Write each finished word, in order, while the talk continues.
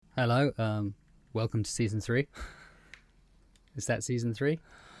Hello, welcome to season 3. Is that season 3?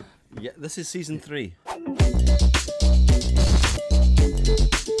 Yeah, this is season 3.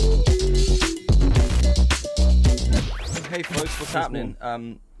 Hey folks, what's happening?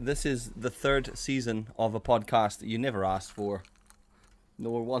 This is the 3rd season of a podcast that you never asked for,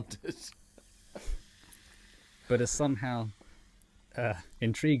 nor wanted. But are somehow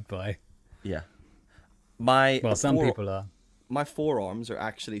intrigued by. Yeah. Some people are. My forearms are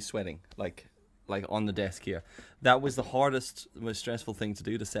actually sweating, like on the desk here. That was the hardest, most stressful thing to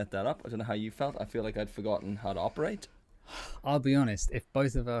do, to set that up. I don't know how you felt. I feel like I'd forgotten how to operate. I'll be honest, if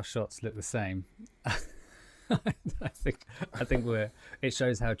both of our shots look the same, I think it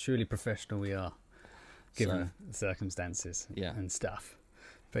shows how truly professional we are, given the circumstances and stuff.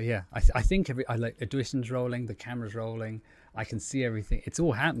 But yeah, I think I like auditions rolling, the camera's rolling, I can see everything. It's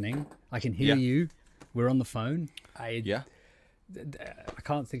all happening. I can hear you. We're on the phone. I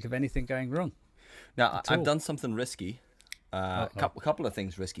can't think of anything going wrong. Now, I've done something risky. A couple of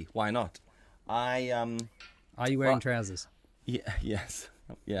things risky. Why not? Are you wearing trousers? Yeah. Yes.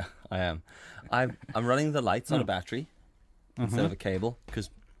 Yeah, I am. I'm running the lights on a battery instead of a cable, because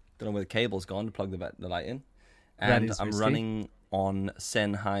I don't know where the cable's gone to plug the light in. And I'm running on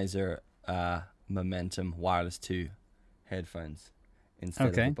Sennheiser Momentum Wireless 2 headphones instead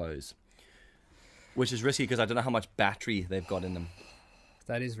of the Bose. Which is risky because I don't know how much battery they've got in them.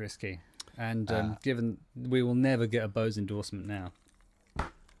 That is risky. And given we will never get a Bose endorsement now.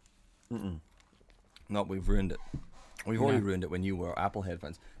 No, we've ruined it. We've already ruined it when you wore Apple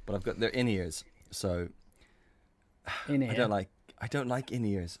headphones. But I've got their in-ears, so In-ear? I don't like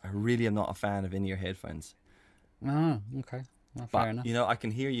in-ears. I really am not a fan of in-ear headphones. Oh, okay. Well, fair enough. You know, I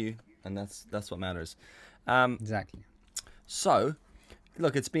can hear you, and that's what matters. Exactly. So,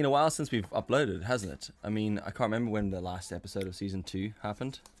 look, it's been a while since we've uploaded, hasn't it? I mean, I can't remember when the last episode of season 2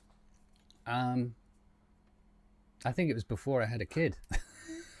 happened. I think it was before I had a kid.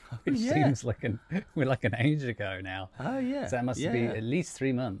 Which seems like an age ago now. Oh yeah. So that must be at least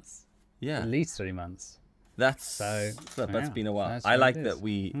 3 months. Yeah. At least 3 months. That's been a while. I like that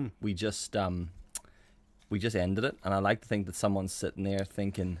we just ended it, and I like to think that someone's sitting there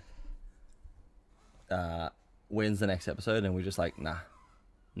thinking, when's the next episode? And we're just like, nah.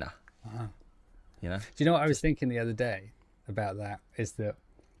 You know? Do you know what I was thinking the other day about that? Is that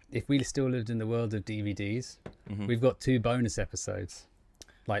if we still lived in the world of DVDs, we've got 2 bonus episodes.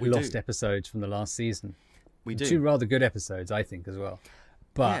 Like lost episodes from the last season. We do. 2 rather good episodes, I think, as well.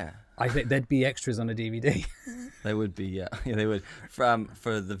 But I think there'd be extras on a DVD. They would be, yeah, they would.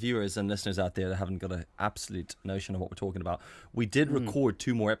 For the viewers and listeners out there that haven't got an absolute notion of what we're talking about, we did record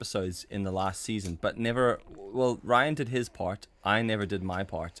 2 more episodes in the last season, but never. Well, Ryan did his part. I never did my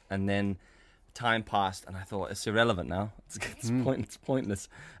part, and then time passed, and I thought it's irrelevant now. It's pointless,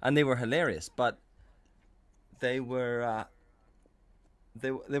 and they were hilarious, but they were. They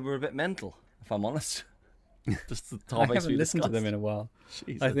were a bit mental, if I'm honest. Just the topics I haven't listened to them in a while.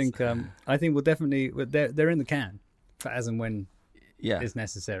 Jesus. I think we'll definitely they're in the can for as and when is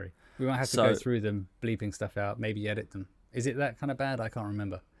necessary. We might have to go through them, bleeping stuff out, maybe edit them. Is it that kind of bad? I can't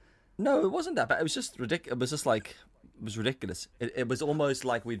remember. No, it wasn't that bad. It was just ridiculous. It was ridiculous. It was almost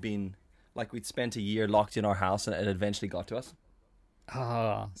like we'd spent a year locked in our house, and it eventually got to us.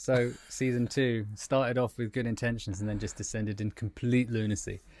 So season 2 started off with good intentions and then just descended in complete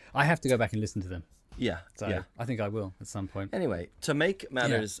lunacy. I have to go back and listen to them. Yeah. I think I will at some point. Anyway, to make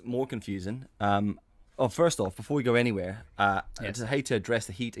matters more confusing, first off, before we go anywhere, I just hate to address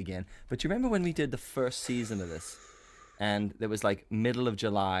the heat again, but you remember when we did the first season of this, and it was like middle of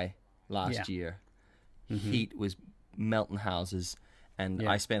July last year, heat was melting houses, and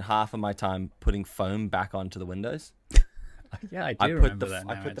I spent half of my time putting foam back onto the windows. Yeah, I do remember that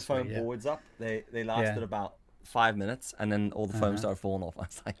now, I put the foam boards up. They lasted about 5 minutes, and then all the foam started falling off. I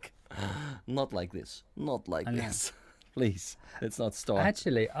was like, not like this. Not like this. Please, let's not start.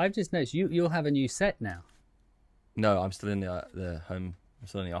 Actually, I've just noticed you'll have a new set now. No, I'm still in the home. I'm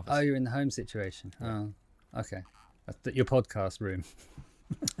still in the office. Oh, you're in the home situation. Oh, okay. That's your podcast room.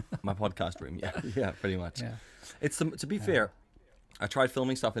 My podcast room, yeah, pretty much. Yeah. It's to be fair, I tried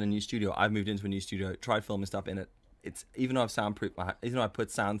filming stuff in a new studio. I've moved into a new studio. Tried filming stuff in it. It's even though I've soundproofed even though I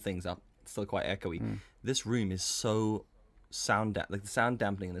put sound things up, it's still quite echoey. This room is so the sound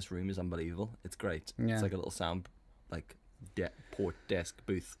dampening in this room is unbelievable. It's great. Yeah. It's like a little sound port, desk,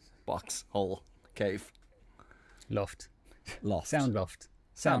 booth, box, hole, cave, loft, sound loft.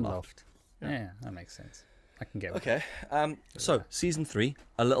 Yeah, that makes sense. I can get okay. So season 3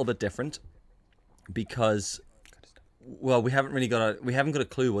 a little bit different because we haven't got a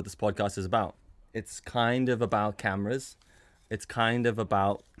clue what this podcast is about. It's kind of about cameras. It's kind of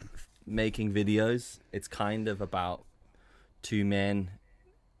about making videos. It's kind of about two men.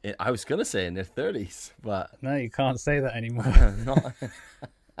 I was gonna say in their 30s, but no, you can't say that anymore. not.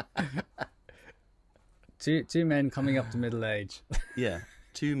 two men coming up to middle age. Yeah,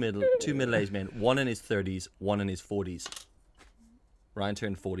 two middle-aged men. One in his 30s, one in his 40s. Ryan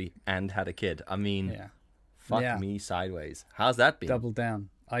turned 40 and had a kid. I mean, fuck me sideways. How's that been? Double down.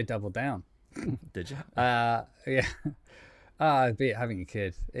 I doubled down. Did you? Yeah. Be it having a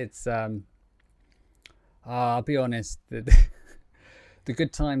kid. It's I'll be honest. The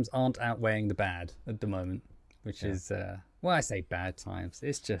good times aren't outweighing the bad at the moment, which is well, I say bad times.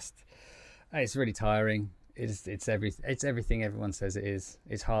 It's just it's really tiring. It's everything everyone says it is.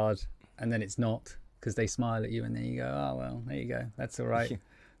 It's hard, and then it's not, because they smile at you, and then you go, oh well, there you go, that's all right.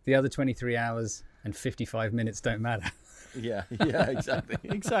 The other 23 hours and 55 minutes don't matter. Yeah, exactly.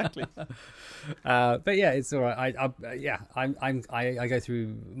 But yeah, it's all right. I go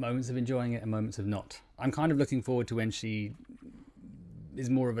through moments of enjoying it and moments of not. I'm kind of looking forward to when she is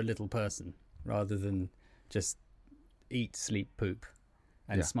more of a little person rather than just eat, sleep, poop,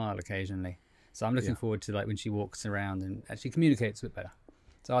 and smile occasionally. So I'm looking forward to like when she walks around and actually communicates a bit better.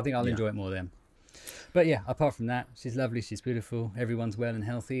 So I think I'll enjoy it more then. But yeah, apart from that, she's lovely, she's beautiful, everyone's well and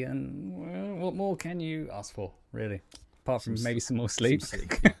healthy, and well, what more can you ask for, really? Apart from maybe some more sleep.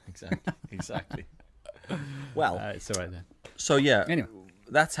 Exactly. Well, it's all right then. So yeah, anyway,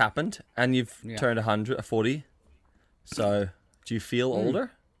 that's happened, and you've turned 40. So do you feel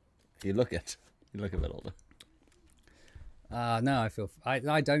older? You look a bit older. No,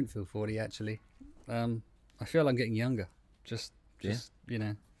 I don't feel 40 actually. I feel I'm getting younger. Just you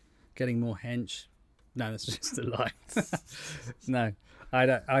know, getting more hench. No, that's just a lie. No, I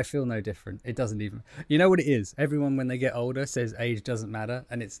don't. I feel no different. It doesn't even. You know what it is? Everyone when they get older says age doesn't matter,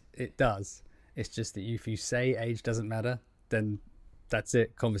 and it does. It's just that if you say age doesn't matter, then that's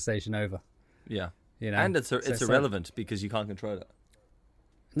it. Conversation over. Yeah. You know, and it's irrelevant because you can't control it.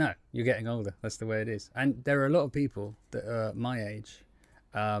 No, you're getting older. That's the way it is. And there are a lot of people that are my age.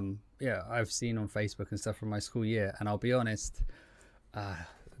 I've seen on Facebook and stuff from my school year, and I'll be honest,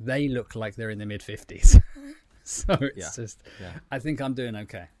 they look like they're in their mid-50s. So it's just, I think I'm doing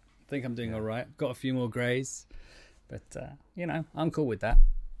okay. I think I'm doing all right. Got a few more greys, but you know, I'm cool with that.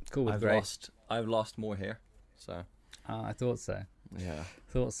 Cool with greys. I've lost more hair, so. I thought so. Yeah,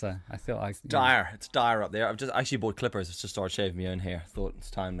 thought so. I thought I dire. It's dire up there. I've just actually bought clippers to start shaving my own hair. Thought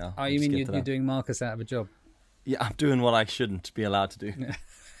it's time now. Oh, you mean you're doing Marcus out of a job? Yeah, I'm doing what I shouldn't be allowed to do.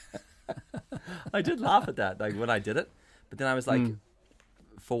 I did laugh at that, like when I did it, but then I was like,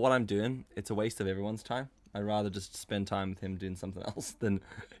 for what I'm doing, it's a waste of everyone's time. I'd rather just spend time with him doing something else than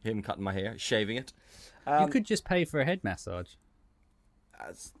him cutting my hair, shaving it. You could just pay for a head massage.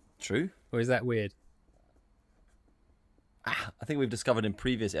 That's true. Or is that weird? I think we've discovered in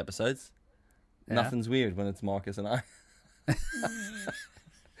previous episodes, nothing's weird when it's Marcus and I.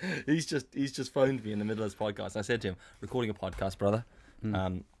 He's just phoned me in the middle of this podcast. I said to him, recording a podcast, brother.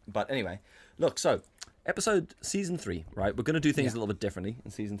 But anyway, look, so season 3, right? We're going to do things a little bit differently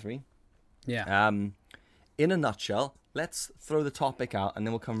in season 3. Yeah. In a nutshell, let's throw the topic out and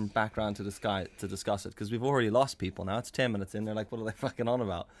then we'll come back around to discuss it, because we've already lost people now. It's 10 minutes in. They're like, what are they fucking on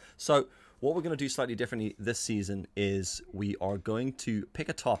about? So what we're going to do slightly differently this season is we are going to pick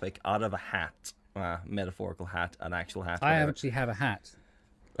a topic out of a hat, metaphorical hat, an actual hat. I actually have a hat.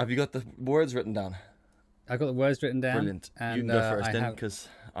 Have you got the words written down? I got the words written down. Brilliant. And, you can go first then, because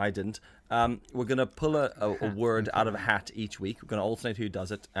I didn't. We're going to pull a word out of a hat each week. We're going to alternate who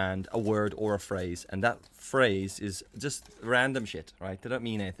does it, and a word or a phrase. And that phrase is just random shit, right? They don't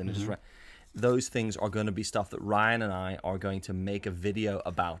mean anything. Just those things are going to be stuff that Ryan and I are going to make a video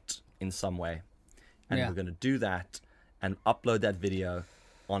about in some way. And we're going to do that and upload that video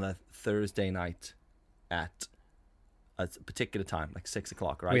on a Thursday night at a particular time, like 6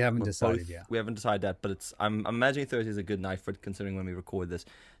 o'clock, right? We haven't decided yet. We haven't decided that, but I'm imagining Thursday is a good night for it, considering when we record this.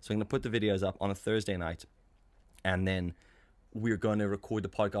 So I'm going to put the videos up on a Thursday night, and then we're going to record the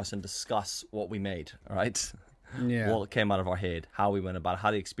podcast and discuss what we made, all right? Yeah. What came out of our head, how we went about it,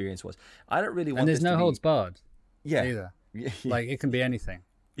 how the experience was. I don't really want and there's no holds barred. Yeah. Either. Like, it can be anything.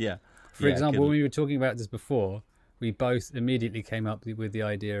 Yeah. For example, when we were talking about this before, we both immediately came up with the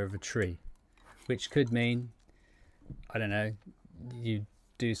idea of a tree, which could mean, I don't know, you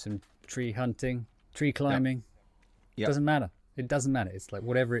do some tree hunting, tree climbing. It doesn't matter. It doesn't matter. It's like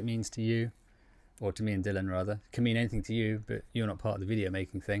whatever it means to you, or to me and Dylan rather. It can mean anything to you, but you're not part of the video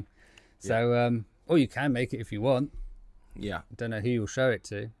making thing. So, or you can make it if you want. Yeah. I don't know who you'll show it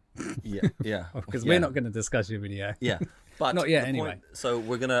to. Yeah. Because we're not going to discuss your video. Yeah. But not yet, anyway. So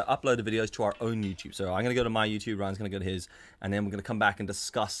we're going to upload the videos to our own YouTube. So I'm going to go to my YouTube, Ryan's going to go to his, and then we're going to come back and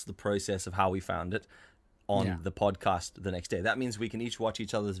discuss the process of how we found it on the podcast the next day. That means we can each watch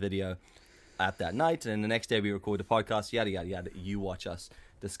each other's video at that night, and then the next day we record the podcast, yada, yada, yada. You watch us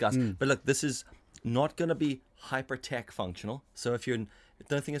discuss. But look, this is not going to be hyper tech functional. So if you're...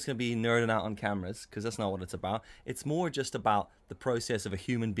 don't think it's going to be nerding out on cameras, because that's not what it's about. It's more just about the process of a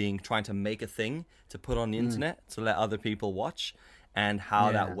human being trying to make a thing to put on the internet to let other people watch, and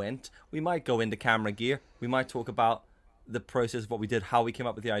how that went. We might go into camera gear. We might talk about the process of what we did, how we came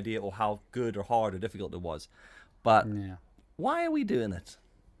up with the idea, or how good or hard or difficult it was. But why are we doing it?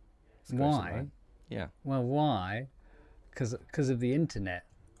 Why? Right? Yeah. Well, why? Because of the internet.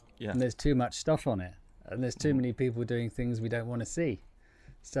 Yeah. And there's too much stuff on it. And there's too many people doing things we don't want to see.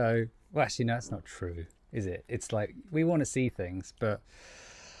 So, well, actually, no, that's not true, is it? It's like, we want to see things, but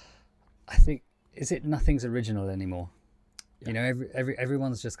I think, nothing's original anymore? Yeah. You know,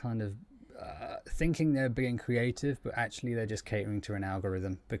 everyone's just kind of thinking they're being creative, but actually they're just catering to an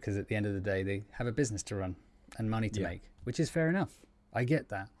algorithm, because at the end of the day, they have a business to run and money to make, which is fair enough. I get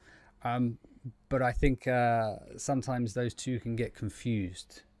that. But I think sometimes those two can get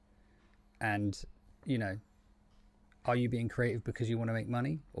confused. And, you know, are you being creative because you want to make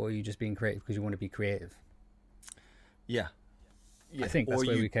money, or are you just being creative because you want to be creative? Yeah. I think that's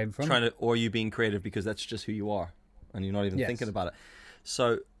where we came from. Or are you being creative because that's just who you are, and you're not even thinking about it?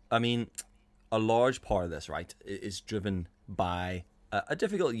 So, I mean, a large part of this, right, is driven by a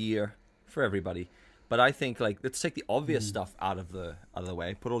difficult year for everybody. But I think, like, let's take the obvious stuff out of the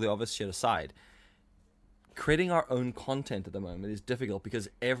way, put all the obvious shit aside. Creating our own content at the moment is difficult because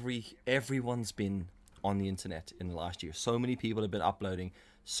everyone's been on the internet in the last year. So many people have been uploading,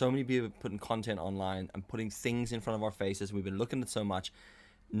 so many people have putting content online and putting things in front of our faces. We've been looking at so much.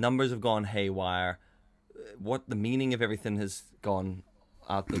 Numbers have gone haywire. What the meaning of everything has gone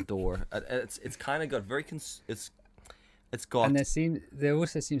out the door. It's kind of got very it's got, and there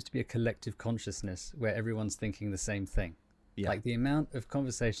also seems to be a collective consciousness where everyone's thinking the same thing. Yeah. Like the amount of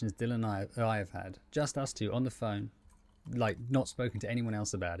conversations Dylan and I have had, just us two on the phone, like not spoken to anyone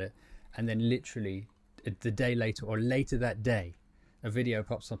else about it, and then literally the day later or later that day, a video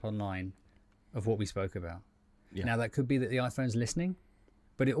pops up online of what we spoke about. Yeah. Now that could be that the iPhone's listening,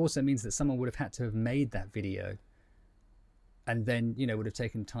 but it also means that someone would have had to have made that video, and then, you know, would have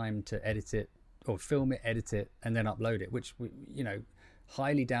taken time to edit it or film it, edit it, and then upload it, which, you know,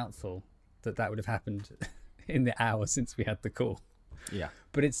 highly doubtful that would have happened in the hour since we had the call. Yeah.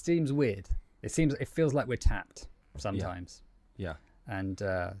 But it seems weird. It feels like we're tapped sometimes. Yeah. And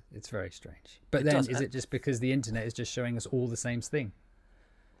it's very strange. But then, is it just because the internet is just showing us all the same thing?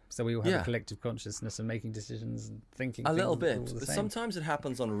 So we all have a collective consciousness and making decisions and thinking a little bit. Sometimes it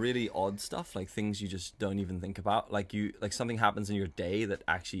happens on really odd stuff, like things you just don't even think about. Like something happens in your day that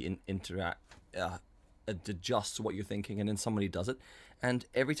actually adjusts what you're thinking, and then somebody does it. And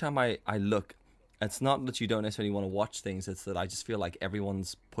every time I look, it's not that you don't necessarily want to watch things, it's that I just feel like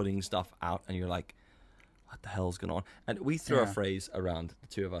everyone's putting stuff out and you're like, what the hell's going on? And we throw a phrase around, the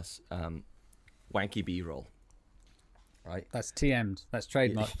two of us, wanky B-roll. Right? That's TM'd. That's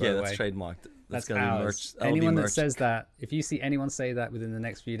trademarked. Yeah, that's trademarked. That's going to be merch. Anyone that says that, if you see anyone say that within the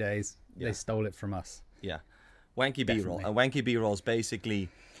next few days, they stole it from us. Yeah. Wanky B-roll. And wanky B-roll is basically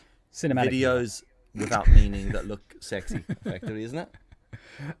cinematic videos without meaning that look sexy, effectively, isn't it?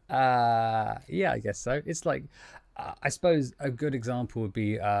 Yeah, I guess so. It's like, I suppose a good example would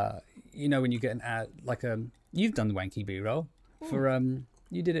be, you know, when you get an ad, like you've done the wanky B-roll for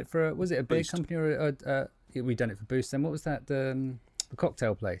you did it for, was it a big company or we done it for Boost? Then what was that? The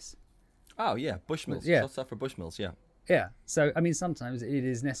cocktail place. Oh yeah, Bushmills. Yeah, stuff for Bushmills. Yeah. Yeah. So I mean, sometimes it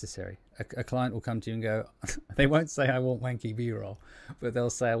is necessary. A client will come to you and go, they won't say I want wanky B-roll, but they'll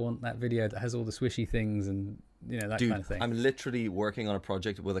say I want that video that has all the swishy things and, you know, that kind of thing. I'm literally working on a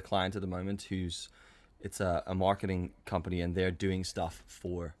project with a client at the moment it's a marketing company, and they're doing stuff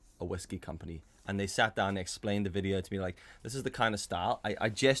for a whiskey company. And they sat down and explained the video to me, like, this is the kind of style. I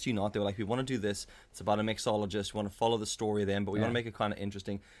jest you not. They were like, we want to do this. It's about a mixologist. We want to follow the story then, but we want to make it kind of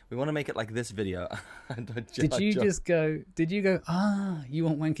interesting. We want to make it like this video. Did you go, you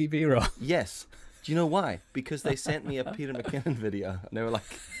want wanky B-roll? Yes. Do you know why? Because they sent me a Peter McKinnon video. And they were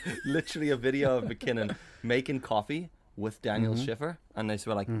like, literally a video of McKinnon making coffee with Daniel Schiffer. And they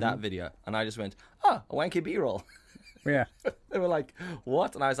were like, that video. And I just went, a wanky B-roll. Yeah. They were like,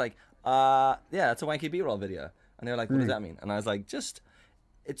 what? And I was like, yeah, it's a wanky B-roll video. And they were like, what does that mean? And I was like,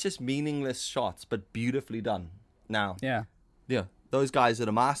 it's just meaningless shots, but beautifully done. Now, yeah, those guys that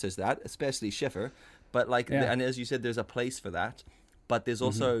are masters that, especially Schiffer, but like, and as you said, there's a place for that. But there's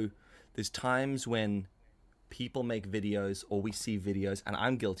also there's times when people make videos, or we see videos, and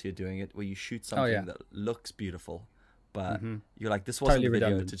I'm guilty of doing it, where you shoot something that looks beautiful, but you're like, this wasn't totally a video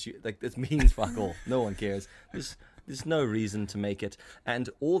redundant. to shoot. Like, this means fuck all. No one cares. There's no reason to make it. And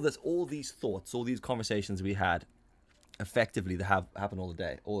all these thoughts, all these conversations we had, effectively they happen all the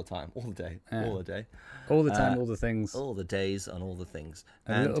day, all the time, all the day, all the day, all the time, all the things, all the days, and all the things.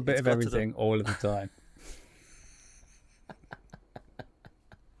 A little bit of everything, all of the time.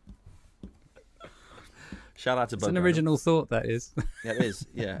 Shout out to Bud. It's an original thought, that is. Yeah, it is.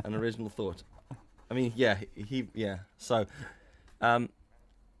 Yeah, an original thought. I mean, yeah, So,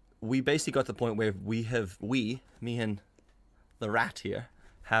 we basically got to the point where me and the rat here,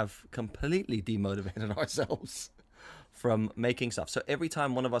 have completely demotivated ourselves from making stuff. So every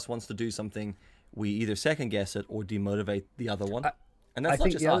time one of us wants to do something, we either second guess it or demotivate the other one. And that's not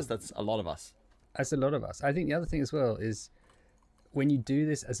just us, that's a lot of us. That's a lot of us. I think the other thing as well is when you do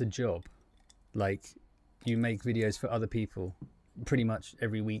this as a job, like you make videos for other people pretty much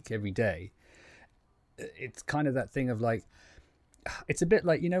every week, every day, it's kind of that thing of like, it's a bit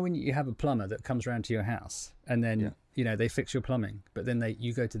like, you know, when you have a plumber that comes around to your house and then, you know, they fix your plumbing, but then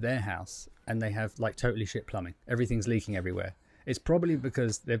you go to their house and they have like totally shit plumbing. Everything's leaking everywhere. It's probably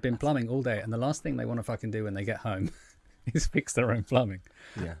because they've been plumbing all day and the last thing they want to fucking do when they get home is fix their own plumbing.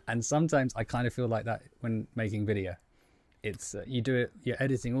 Yeah. And sometimes I kind of feel like that when making video. It's you do it, you're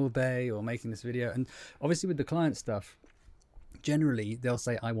editing all day or making this video, and obviously with the client stuff, generally they'll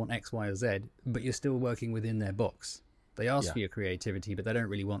say I want X, Y, or Z, but you're still working within their box. They ask for your creativity, but they don't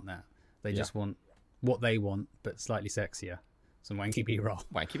really want that. They just want what they want, but slightly sexier. Some wanky B-roll.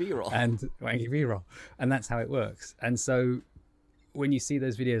 Wanky B-roll. And wanky B-roll. And that's how it works. And so when you see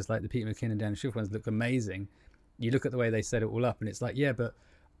those videos like the Pete McKinnon, Dan Schiff ones look amazing, you look at the way they set it all up and it's like, yeah, but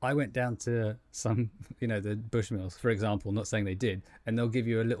I went down to some, you know, the Bushmills, for example, not saying they did, and they'll give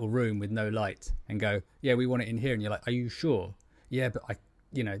you a little room with no light and go, yeah, we want it in here. And you're like, are you sure? Yeah, but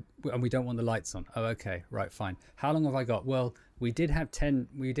and we don't want the lights on. Oh, okay, right, fine. How long have I got? Well, we did have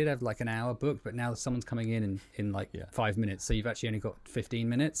like an hour booked, but now someone's coming in like 5 minutes. So you've actually only got 15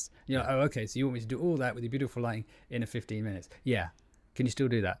 minutes. You're like, oh, okay, so you want me to do all that with your beautiful lighting in 15 minutes? Yeah. Can you still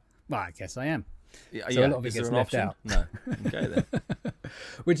do that? Well, I guess I am. So a lot of it gets left out. No. Okay then.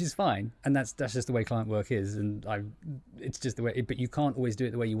 Which is fine, and that's just the way client work is, and it's just the way. But you can't always do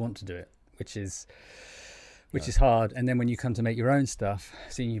it the way you want to do it, which is hard. And then when you come to make your own stuff,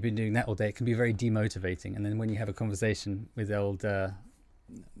 seeing you've been doing that all day, it can be very demotivating. And then when you have a conversation with the old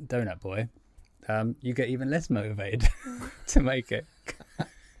donut boy, you get even less motivated to make it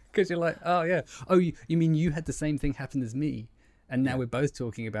because you're like, oh yeah, oh you mean you had the same thing happen as me? And now we're both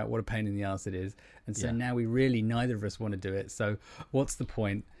talking about what a pain in the ass it is. And so now we really, neither of us want to do it. So what's the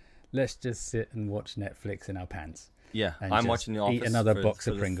point? Let's just sit and watch Netflix in our pants. Yeah, I'm watching The Office. Eat another box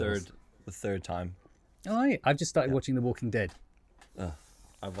of Pringles. The third time. Oh, yeah. I've just started watching The Walking Dead.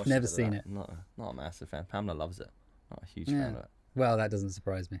 I've watched Never seen it. Not a massive fan. Pamela loves it. Not a huge fan of it. Well, that doesn't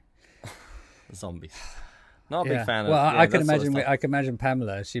surprise me. Zombies. Not a big fan of it. Well, I can imagine. I can imagine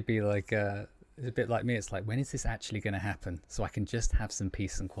Pamela. She'd be like. It's a bit like me. It's like, when is this actually going to happen? So I can just have some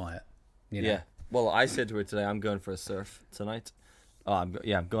peace and quiet. You know? Yeah. Well, I said to her today, I'm going for a surf tonight. Oh, I'm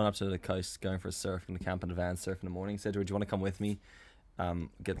going up to the coast, going for a surf, going to camp in a van, surf in the morning. I said to her, do you want to come with me?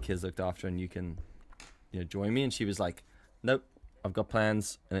 Get the kids looked after, and you can, join me. And she was like, nope, I've got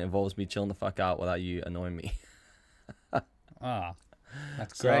plans, and it involves me chilling the fuck out without you annoying me. That's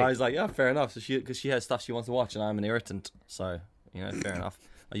so great. I was like, yeah, fair enough. So because she has stuff she wants to watch, and I'm an irritant, so fair enough.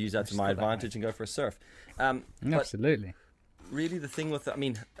 I use that to my advantage and go for a surf. Absolutely. Really, the thing with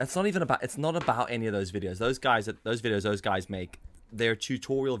it's not about any of those videos. Those videos those guys make, they're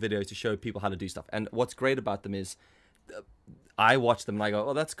tutorial videos to show people how to do stuff. And what's great about them is, I watch them and I go,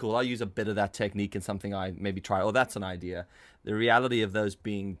 oh, that's cool. I'll use a bit of that technique in something I maybe try. Oh, that's an idea. The reality of those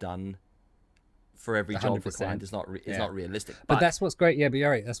being done for every 100%. Job for client is not realistic. But that's what's great. Yeah, but you're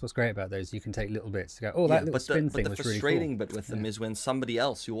right. That's what's great about those. You can take little bits to go, oh, that little spin thing was really cool. But the frustrating bit with them is when somebody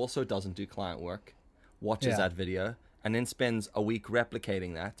else who also doesn't do client work watches that video and then spends a week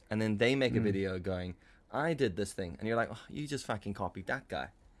replicating that, and then they make a video going, I did this thing, and you're like, oh, you just fucking copied that guy.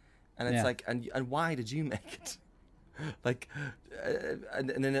 And it's like, and why did you make it? Like, and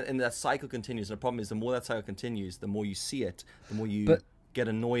then that cycle continues. And the problem is, the more that cycle continues, the more you see it, the more you get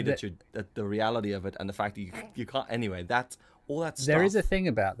annoyed at the reality of it and the fact that you can't. Anyway, that's all that stuff. There is a thing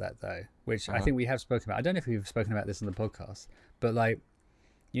about that though, which I think we have spoken about. I don't know if we've spoken about this on the podcast, but like,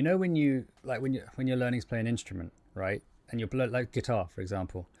 when you're learning to play an instrument, right? And you're like guitar, for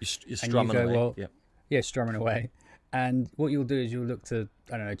example, you're strumming away. strumming away, And what you'll do is you'll look to,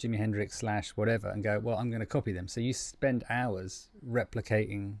 I don't know, Jimi Hendrix / whatever and go, well, I'm going to copy them. So you spend hours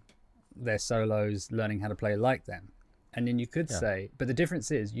replicating their solos, learning how to play like them. And then you could say, but the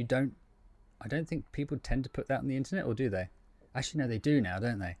difference is I don't think people tend to put that on the internet, or do they? Actually, no, they do now,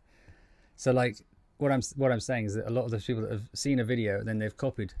 don't they? So like what I'm saying is that a lot of those people that have seen a video and then they've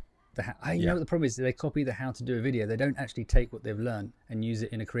copied you know what the problem is? They copy the how to do a video. They don't actually take what they've learned and use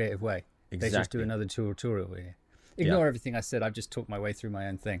it in a creative way. Exactly. They just do another tutorial video. Ignore everything I said. I've just talked my way through my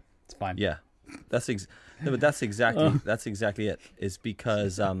own thing. It's fine. Yeah, that's no, but that's exactly it. Is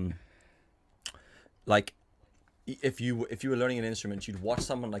because like if you were learning an instrument, you'd watch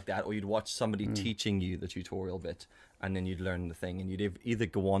someone like that, or you'd watch somebody teaching you the tutorial bit, and then you'd learn the thing, and you'd either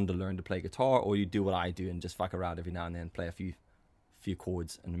go on to learn to play guitar, or you'd do what I do and just fuck around every now and then, play a few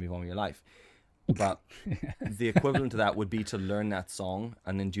chords, and move on with your life. But the equivalent to that would be to learn that song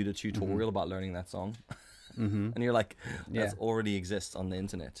and then do the tutorial about learning that song. And you're like, that already exists on the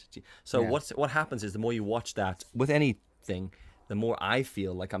internet. So what happens is, the more you watch that with anything, the more I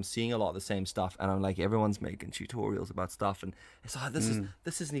feel like I'm seeing a lot of the same stuff, and I'm like, everyone's making tutorials about stuff, and it's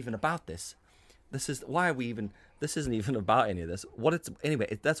this isn't even about this. This isn't even about any of this.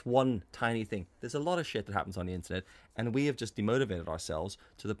 That's one tiny thing. There's a lot of shit that happens on the internet, and we have just demotivated ourselves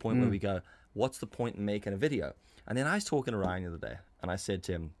to the point where we go, what's the point in making a video? And then I was talking to Ryan the other day, and I said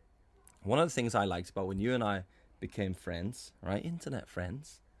to him, one of the things I liked about when you and I became friends, right, internet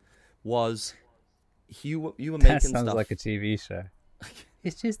friends, was you were making stuff. That sounds like a TV show.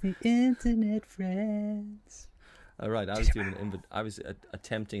 It's just the internet friends. All right, I was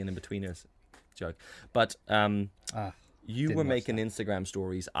attempting an in-betweeners joke, but you were making Instagram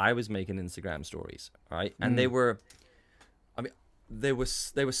stories. I was making Instagram stories, right? And they were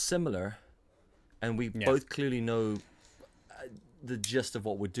similar, and we both clearly know the gist of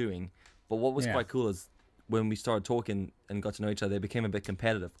what we're doing. But what was quite cool is when we started talking and got to know each other, they became a bit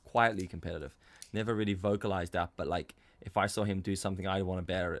competitive, quietly competitive. Never really vocalized that, but like, if I saw him do something, I'd want to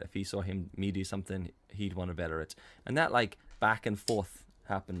better it. If he saw me do something, he'd want to better it. And that like back and forth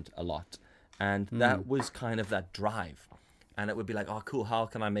happened a lot. And that was kind of that drive. And it would be like, oh, cool, how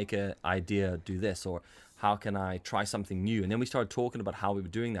can I make an idea do this? Or how can I try something new? And then we started talking about how we were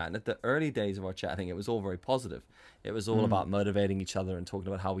doing that. And at the early days of our chatting, it was all very positive. It was all about motivating each other and talking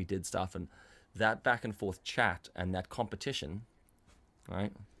about how we did stuff. And that back and forth chat and that competition,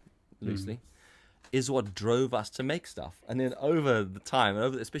 right, loosely, is what drove us to make stuff. And then over the time,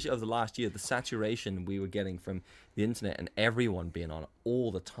 especially over the last year, the saturation we were getting from the internet and everyone being on it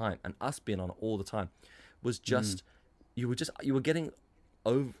all the time and us being on it all the time was just, you were getting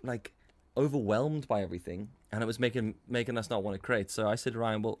overwhelmed by everything, and it was making us not want to create. So I said to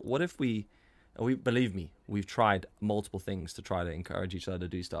Ryan, well, what if we believe me, we've tried multiple things to try to encourage each other to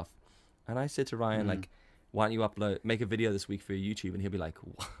do stuff. And I said to Ryan, like, why don't you make a video this week for your YouTube? And he'll be like,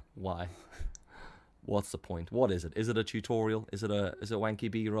 why? What's the point? What is it? Is it a tutorial? Is it a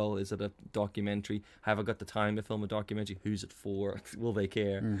wanky B-roll? Is it a documentary? Have I got the time to film a documentary? Who's it for? Will they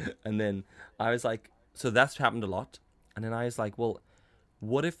care? And then I was like, so that's happened a lot. And then I was like, well,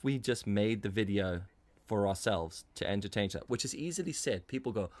 what if we just made the video for ourselves to entertain each other? Which is easily said.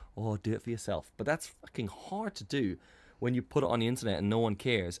 People go, oh, do it for yourself. But that's fucking hard to do when you put it on the internet and no one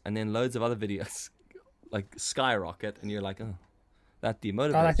cares. And then loads of other videos like skyrocket and you're like, oh. That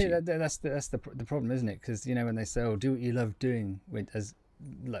demotivates I think that's the problem, isn't it? Because you know when they say, "Oh, do what you love doing,"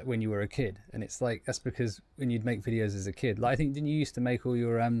 when you were a kid, and it's like that's because when you'd make videos as a kid, like I think didn't you used to make all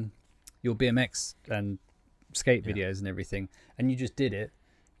your BMX and skate videos and everything, and you just did it,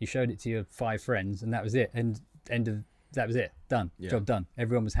 you showed it to your 5 friends, and that was it, and that was it, done, job done.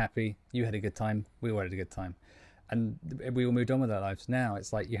 Everyone was happy, you had a good time, we all had a good time, and we all moved on with our lives. Now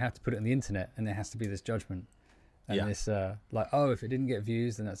it's like you have to put it on the internet, and there has to be this judgment. And this like, oh, if it didn't get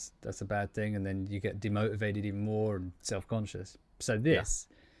views, then that's a bad thing, and then you get demotivated even more and self-conscious. So this,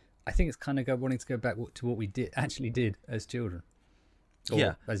 I think it's kind of wanting to go back to what we actually did as children,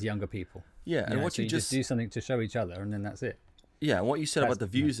 or as younger people. Yeah, and what so you just do something to show each other, and then that's it. Yeah, and what you said about the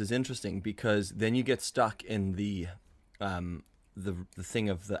views is interesting, because then you get stuck in the thing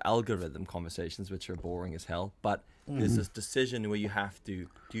of the algorithm conversations, which are boring as hell. But there's this decision where you have to,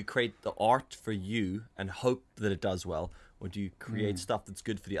 do you create the art for you and hope that it does well, or do you create stuff that's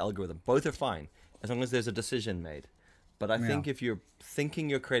good for the algorithm? Both are fine as long as there's a decision made. But I think if you're thinking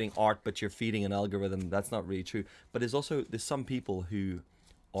you're creating art but you're feeding an algorithm, that's not really true. But there's some people who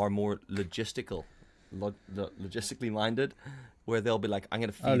are more logistically minded, where they'll be like, I'm going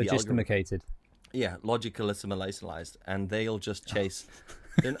to feed the algorithm. Yeah, logical assimilationalized, and they'll just chase.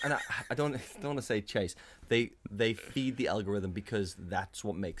 And I don't want to say chase. They feed the algorithm because that's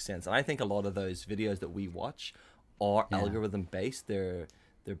what makes sense. And I think a lot of those videos that we watch are algorithm based. They're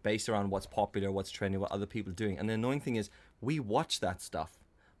based around what's popular, what's trending, what other people are doing. And the annoying thing is we watch that stuff,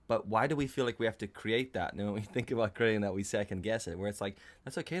 but why do we feel like we have to create that? And when we think about creating that, we second guess it, where it's like,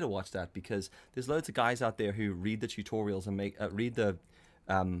 that's okay to watch that, because there's loads of guys out there who read the tutorials and read the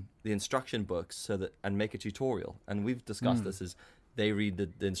instruction books and make a tutorial. And we've discussed this, is they read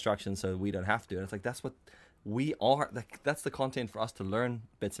the instructions so we don't have to. And it's like, that's what we are. That's the content for us to learn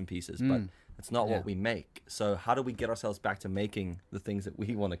bits and pieces, but it's not what we make. So how do we get ourselves back to making the things that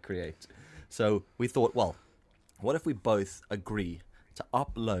we want to create? So we thought, well, what if we both agree to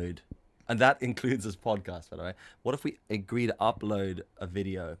upload, and that includes this podcast, by the way. What if we agree to upload a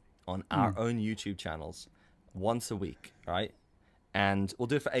video on our own YouTube channels once a week, right? And we'll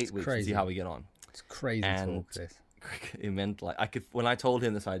do it for 8 weeks and see how we get on. It's crazy talk, this. It meant, like, when I told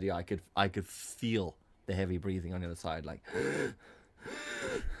him this idea, I could feel the heavy breathing on the other side, like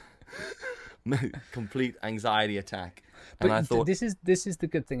complete anxiety attack. And but I thought, this is the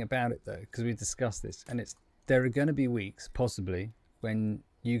good thing about it, though, because we discussed this, and there are going to be weeks possibly when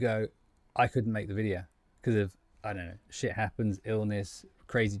you go, I couldn't make the video because of, I don't know, shit happens, illness,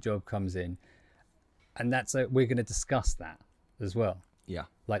 crazy job comes in, and we're going to discuss that as well. Yeah,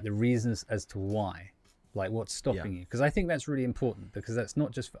 like the reasons as to why, like what's stopping you, because I think that's really important, because that's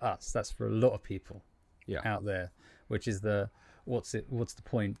not just for us, that's for a lot of people out there, which is what's the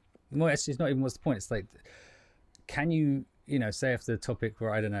point? Well, it's not even what's the point. It's like, can you say if the topic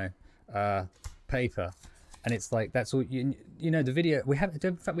were, I don't know, paper, and it's like, that's all the video we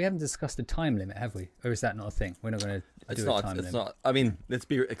haven't discussed the time limit, have we? Or is that not a thing? We're not going to do a time limit. It's not. I mean,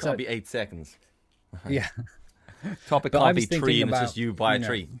 it can't be 8 seconds. Yeah. Topic can't be 3 and it's just you buy a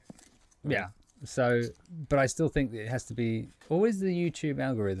tree. Yeah. So, but I still think that it has to be always the YouTube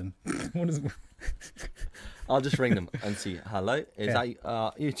algorithm. What is? I'll just ring them and see. Hello, is that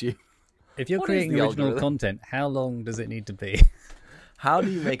YouTube? If you're creating original content, how long does it need to be? How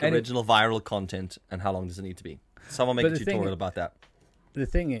do you make original viral content, and how long does it need to be? Someone make a tutorial about that. The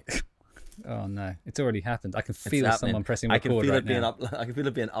thing is, oh no, it's already happened. I can feel someone pressing record right now. I can feel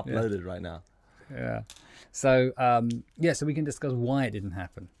it being uploaded right now. Yeah. So, so we can discuss why it didn't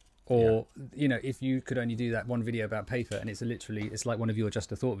happen. Or, if you could only do that one video about paper, and it's like one of your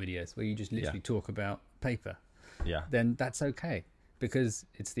Just a Thought videos where you just literally talk about paper. Yeah. Then that's okay, because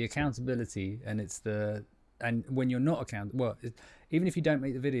it's the accountability, and when you're not accountable, even if you don't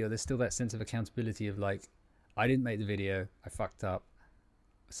make the video, there's still that sense of accountability of like, I didn't make the video, I fucked up,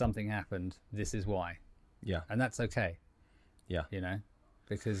 something happened, this is why. Yeah. And that's okay. Yeah.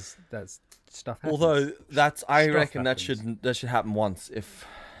 Because that's stuff happens. Although I reckon that should happen once. If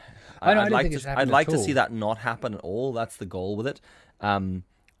I'd like to see that not happen at all. That's the goal with it.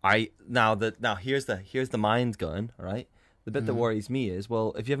 Here's the mind going, all right? The bit that worries me is,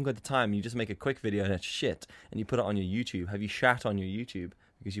 well, if you haven't got the time, you just make a quick video and it's shit, and you put it on your YouTube. Have you shat on your YouTube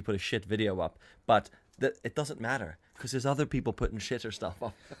because you put a shit video up? But it doesn't matter, because there's other people putting shitter stuff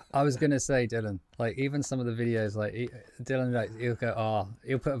up. I was gonna say, Dylan, like even some of the videos, like Dylan, like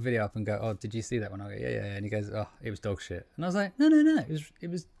he'll put a video up and go, oh, did you see that one? I go, yeah, and he goes, oh, it was dog shit, and I was like, no, it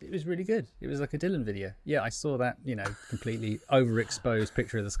was really good. It was like a Dylan video. Yeah, I saw that, completely overexposed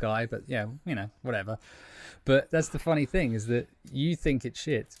picture of the sky, but yeah, whatever. But that's the funny thing, is that you think it's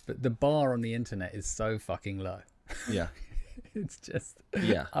shit, but the bar on the internet is so fucking low. Yeah. It's just,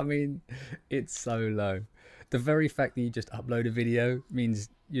 I mean, it's so low. The very fact that you just upload a video means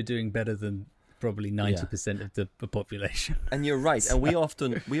you're doing better than probably 90% of the population. And you're right. And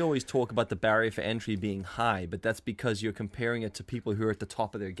we always talk about the barrier for entry being high, but that's because you're comparing it to people who are at the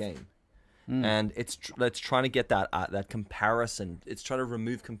top of their game. And it's trying to get that comparison. It's trying to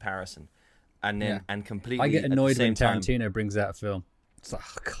remove comparison. And then and completely. I get annoyed when Tarantino brings out a film. It's like,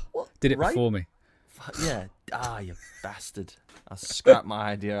 oh, God, did it before me. Yeah. You bastard. I scrapped my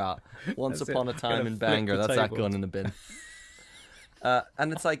idea out. Once Upon a Time in Bangor. That's that gun in the bin.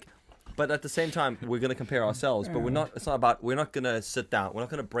 And it's like, but at the same time, we're going to compare ourselves, but we're not going to sit down. We're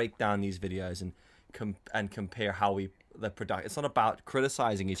not going to break down these videos and compare how the production. It's not about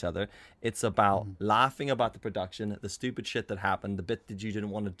criticizing each other. It's about laughing about the production, the stupid shit that happened, the bit that you didn't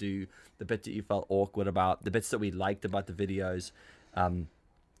want to do, the bit that you felt awkward about, the bits that we liked about the videos,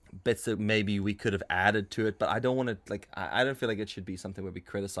 bits that maybe we could have added to it. But I don't want to, I don't feel like it should be something where we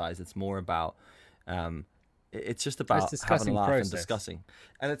criticize. It's more about, it's just about having a laugh and discussing.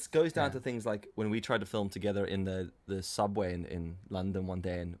 And it goes down to things like when we tried to film together in the subway in London one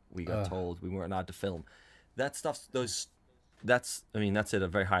day, and we got told we weren't allowed to film. That stuff, that's at a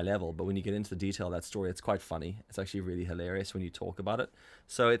very high level, but when you get into the detail of that story, it's quite funny. It's actually really hilarious when you talk about it.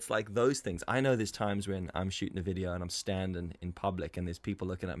 So it's like those things. I know there's times when I'm shooting a video and I'm standing in public and there's people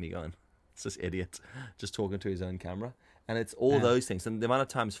looking at me going, It's this idiot just talking to his own camera. And it's all those things. And the amount of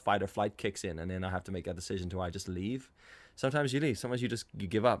times fight or flight kicks in, and then I have to make a decision: do I just leave? Sometimes you leave. Sometimes you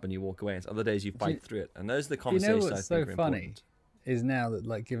give up and you walk away. And other days you fight through it. And those are the conversations what's I think so are funny important. is now that,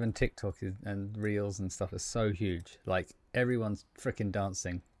 like, given TikTok and Reels and stuff is so huge, like everyone's freaking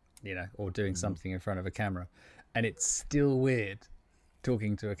dancing, you know, or doing something in front of a camera, and it's still weird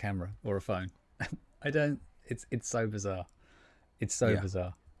talking to a camera or a phone. It's so bizarre. It's so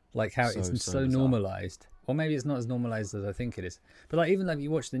bizarre. Like how it's so normalized. Or maybe it's not as normalized as I think it is. But like, even like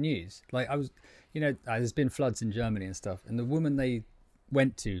you watch the news, like there's been floods in Germany and stuff, and the woman they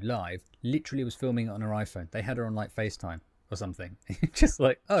went to live literally was filming it on her iPhone. They had her on like FaceTime or something. Just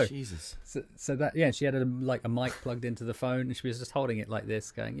like, oh Jesus. So that, yeah, she had a mic plugged into the phone, and she was just holding it like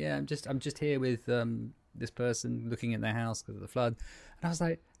this, going, yeah, I'm just here with this person looking at their house because of the flood. And I was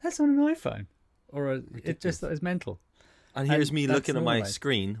like, that's on an iPhone, or it just is mental. And here's me looking at my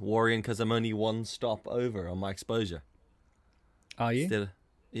screen, worrying because I'm only one stop over on my exposure. Are you? Still,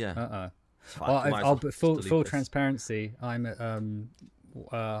 yeah. Well, but full transparency, I'm at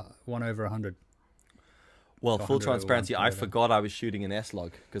 1/100. Well, full transparency, I forgot I was shooting an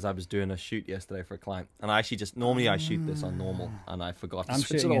S-Log because I was doing a shoot yesterday for a client. And I actually normally I shoot this on normal, and I forgot to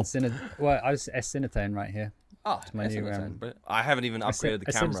switch it off. I was S-Cinetone right here. Oh, it's my new but I haven't even upgraded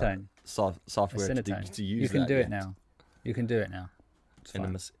the camera software to use. You can do it it now. You can do it now. In a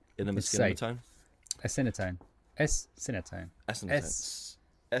Mescinetone? S-Cinetone. S-Cinetone.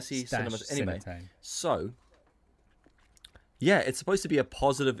 SE Cinema. Anyway, so, yeah, it's supposed to be a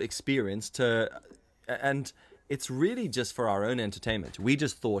positive experience and it's really just for our own entertainment. We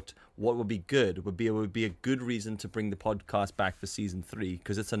just thought what would be good would be a good reason to bring the podcast back for season 3,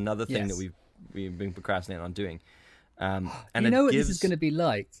 because it's another thing that we've been procrastinating on doing. And you know what this is going to be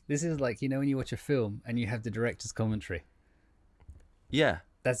like? This is like, you know, when you watch a film and you have the director's commentary. Yeah.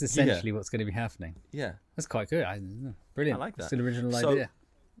 That's essentially what's going to be happening. Yeah. That's quite good. Brilliant. I like that. It's an original idea.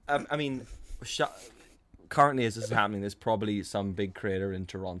 I mean, currently as this is happening, there's probably some big creator in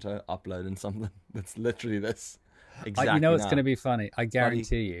Toronto uploading something that's literally this. Exactly. You know what's going to be funny? I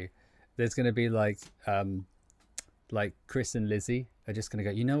guarantee you there's going to be like Chris and Lizzie are just going to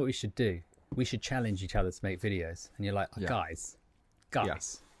go, you know what we should do? We should challenge each other to make videos. And you're like, guys,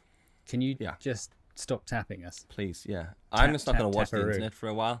 can you just stop tapping us? Please, yeah. I'm just not going to watch the internet for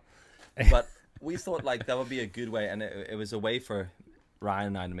a while. But we thought like that would be a good way. And it was a way for Ryan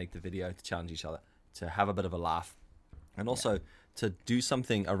and I to make the video, to challenge each other, to have a bit of a laugh. And also to do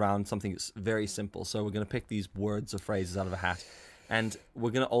something around something that's very simple. So we're going to pick these words or phrases out of a hat. And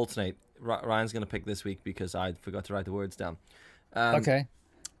we're going to alternate. Ryan's going to pick this week because I forgot to write the words down. Okay.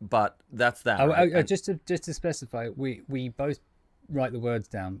 But that's that. Right? Just to specify, we both write the words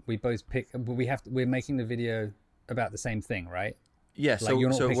down. We both pick. We're making the video about the same thing, right? Yeah. So we're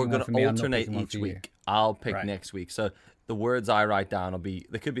going to alternate each week. I'll pick next week. So the words I write down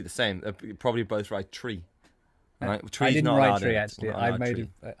they could be the same. Probably both write tree. Right? I didn't write tree actually. I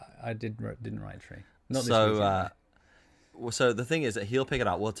didn't write tree. Not this week. So the thing is that he'll pick it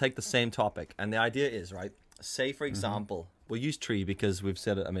out. We'll take the same topic, and the idea is, right? Say for example, we'll use tree because we've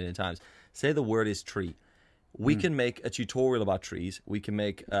said it a million times. Say the word is tree. We can make a tutorial about trees. We can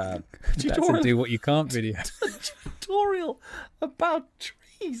make a tutorial. That's a do what you can't video. A tutorial about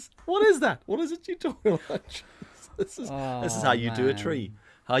trees. What is that? What is a tutorial about trees? This is how you do a tree.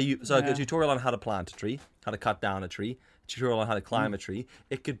 A tutorial on how to plant a tree, how to cut down a tree, a tutorial on how to climb a tree.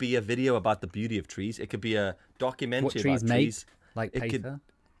 It could be a video about the beauty of trees. It could be a documentary about trees. Like paper.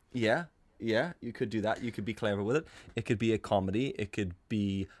 Yeah, you could do that. You could be clever with it. It could be a comedy. It could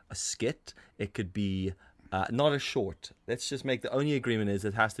be a skit. It could be not a short. Let's just make the only agreement is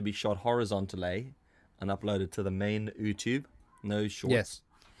it has to be shot horizontally and uploaded to the main YouTube. No shorts. Yes.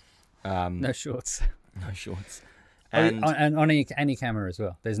 No shorts. No shorts. And on any camera as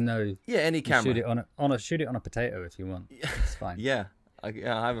well. There's no any camera. Shoot it on a potato if you want. It's fine. Yeah, I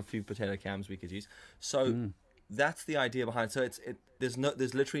have a few potato cams we could use. So that's the idea behind it. So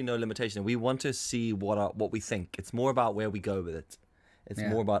there's literally no limitation. We want to see what we think. It's more about where we go with it. It's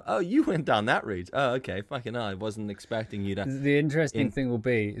more about you went down that route. Oh, okay, fucking hell, I wasn't expecting you to. The interesting thing will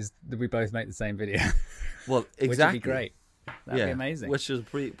be is that we both make the same video. Well, exactly. Which would be great. That'd be amazing. Which is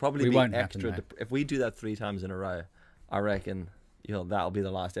probably be extra. If we do that 3 times in a row, I reckon that'll be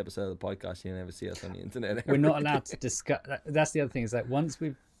the last episode of the podcast. You'll never see us on the internet. We're not allowed to discuss. That's the other thing, is that once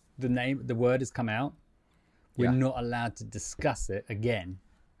the word has come out, we're not allowed to discuss it again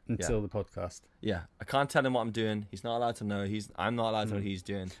until the podcast. Yeah, I can't tell him what I'm doing. He's not allowed to know. I'm not allowed to know what he's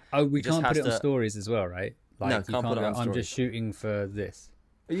doing. Oh, we can't put it on stories as well, right? Like, no, can't put it on stories. I'm just shooting for this.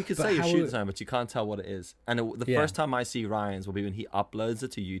 You could say you're shooting something, but you can't tell what it is. And the first time I see Ryan's will be when he uploads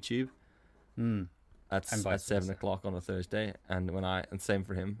it to YouTube. at 7 o'clock on a Thursday, and same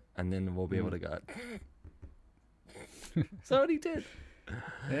for him, and then we'll be able to go. So what he did.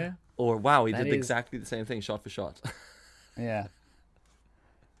 Yeah. Or wow, he did exactly the same thing, shot for shot. Yeah.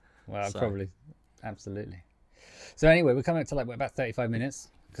 Well, probably, absolutely. So anyway, we're coming up to like about 35 minutes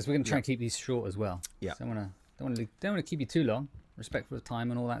because we're going to try and keep these short as well. Yeah. So don't want to keep you too long. Respectful of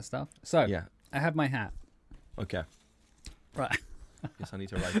time and all that stuff. So yeah, I have my hat. Okay. Right. Guess I need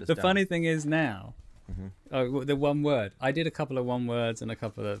to write this The down. funny thing is now, the one word. I did a couple of one words and a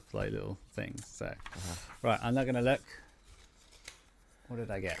couple of like little things. So, right, I'm not going to look. What did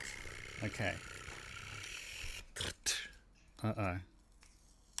I get? Okay. Uh-oh.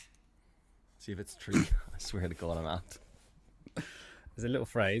 See if it's true. I swear to God, I'm out. There's a little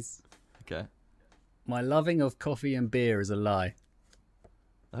phrase. Okay. My loving of coffee and beer is a lie.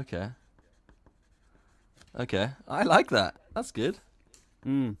 Okay. Okay. I like that. That's good.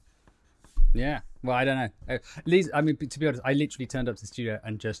 Yeah. Well, I don't know. I mean, to be honest, I literally turned up to the studio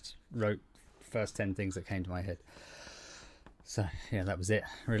and just wrote first 10 things that came to my head. So, yeah, that was it,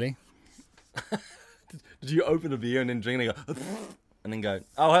 really. Did you open a beer and then drink and go, and then go,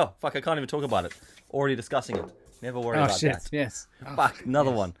 oh, hell, fuck, I can't even talk about it. Already discussing it. Never worry about that. Yes. Fuck,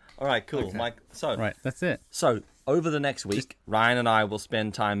 another one. All right, cool. Okay. Mike, right, that's it. So, over the next week, Ryan and I will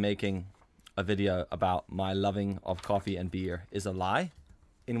spend time making a video about my loving of coffee and beer is a lie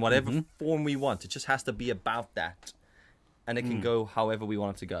in whatever form we want. It just has to be about that. And it can go however we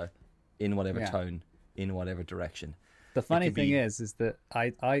want it to go, in whatever tone, in whatever direction. The funny thing is that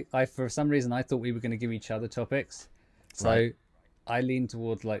I for some reason I thought we were going to give each other topics, so I leaned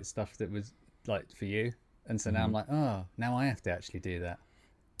towards like stuff that was like for you, and so now I'm like, oh, now I have to actually do that.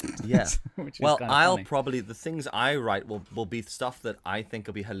 Yeah. Well, I'll funny. probably the things I write will be stuff that I think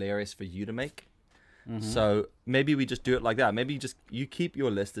will be hilarious for you to make. So maybe we just do it like that. Maybe you keep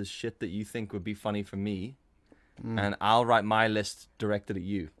your list as shit that you think would be funny for me, and I'll write my list directed at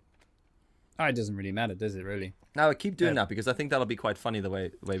you. Oh, it doesn't really matter, does it? Really? No, I keep doing that because I think that'll be quite funny the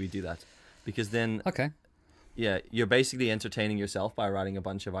way we do that. Because then, yeah, you're basically entertaining yourself by writing a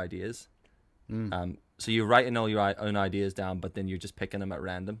bunch of ideas. So you're writing all your own ideas down, but then you're just picking them at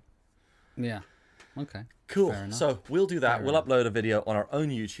random. Yeah. Okay. Cool. So we'll do that. We'll upload a video on our own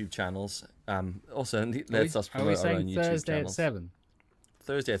YouTube channels. Also, let's us promote our own YouTube channels. Thursday at 7?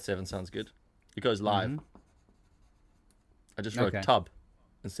 Thursday at 7 sounds good. It goes live. I just wrote tub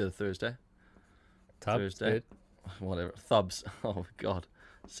instead of Thursday. Tub, Thursday. Good. Whatever. Thubs. Oh, God.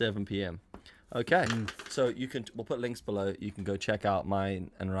 7 p.m. Okay. So we'll put links below. You can go check out mine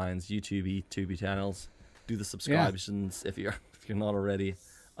and Ryan's YouTube channels. Do the subscriptions if you're not already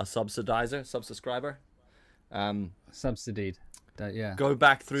a subscriber. Subsidied. Yeah. Go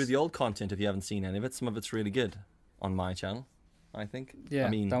back through the old content if you haven't seen any of it. Some of it's really good on my channel, I think. Yeah.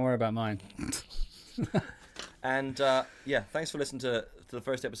 Don't worry about mine. And thanks for listening to the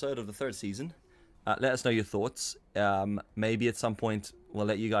first episode of the 3rd season. Let us know your thoughts. Maybe at some point we'll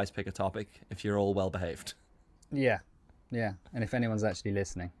let you guys pick a topic if you're all well behaved. Yeah. And if anyone's actually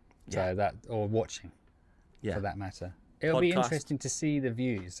listening, so that or watching, for that matter, it'll be interesting to see the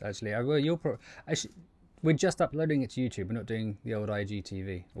views. Actually, we're just uploading it to YouTube. We're not doing the old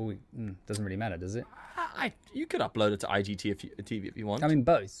IGTV. Doesn't really matter, does it? You could upload it to IGTV if you want. I mean,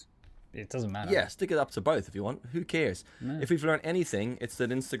 both. It doesn't matter. Yeah, stick it up to both if you want. Who cares? No. If we've learned anything, it's that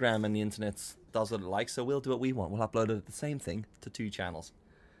Instagram and the internet does what it likes, so we'll do what we want. We'll upload it the same thing to 2 channels.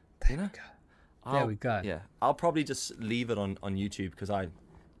 There we go. Yeah, I'll probably just leave it on YouTube because I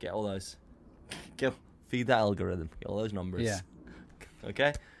get all those. Feed that algorithm. Get all those numbers. Yeah.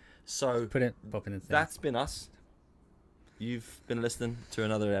 Okay? So pop in the thing. That's been us. You've been listening to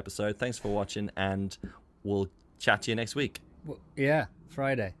another episode. Thanks for watching, and we'll chat to you next week. Well,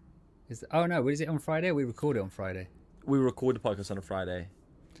 Friday. Is it on Friday? Or we record it on Friday. We record the podcast on a Friday.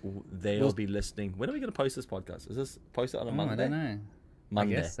 They'll be listening. When are we going to post this podcast? Is this posted on a Monday? I don't know.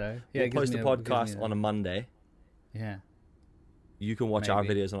 Monday. I guess so. Yeah, we'll post the podcast on a Monday. Yeah. You can watch our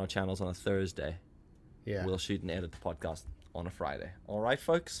videos on our channels on a Thursday. Yeah. We'll shoot and edit the podcast on a Friday. All right,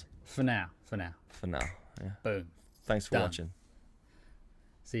 folks? For now. Yeah. Boom. Thanks for watching.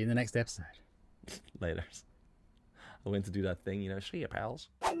 See you in the next episode. Later. I went to do that thing, see you, pals.